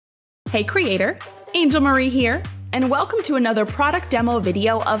Hey creator, Angel Marie here, and welcome to another product demo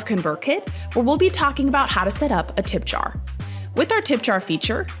video of ConvertKit, where we'll be talking about how to set up a tip jar. With our tip jar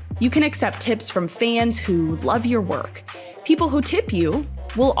feature, you can accept tips from fans who love your work. People who tip you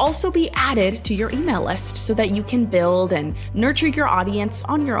will also be added to your email list so that you can build and nurture your audience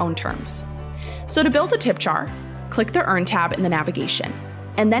on your own terms. So to build a tip jar, click the Earn tab in the navigation,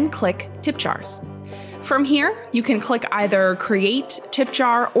 and then click Tip Jars. From here, you can click either Create Tip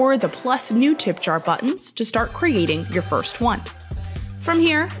Jar or the plus New Tip Jar buttons to start creating your first one. From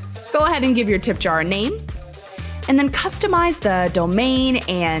here, go ahead and give your tip jar a name, and then customize the domain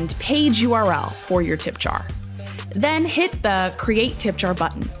and page URL for your tip jar. Then hit the Create Tip Jar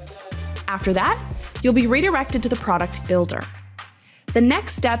button. After that, you'll be redirected to the product builder. The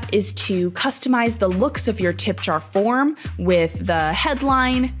next step is to customize the looks of your tip jar form with the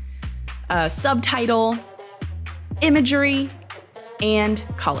headline, subtitle, imagery, and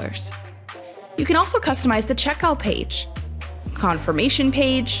colors. You can also customize the checkout page, confirmation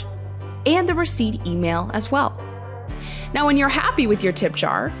page, and the receipt email as well. Now, when you're happy with your tip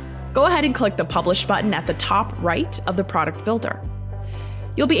jar, go ahead and click the Publish button at the top right of the product builder.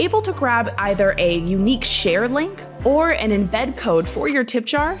 You'll be able to grab either a unique share link or an embed code for your tip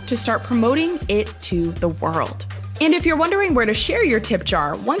jar to start promoting it to the world. And if you're wondering where to share your tip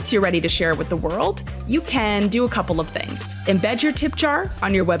jar once you're ready to share it with the world, you can do a couple of things. Embed your tip jar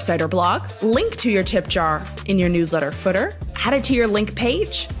on your website or blog, link to your tip jar in your newsletter footer, add it to your link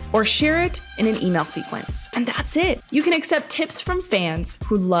page, or share it in an email sequence. And that's it. You can accept tips from fans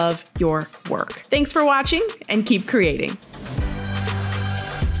who love your work. Thanks for watching and keep creating.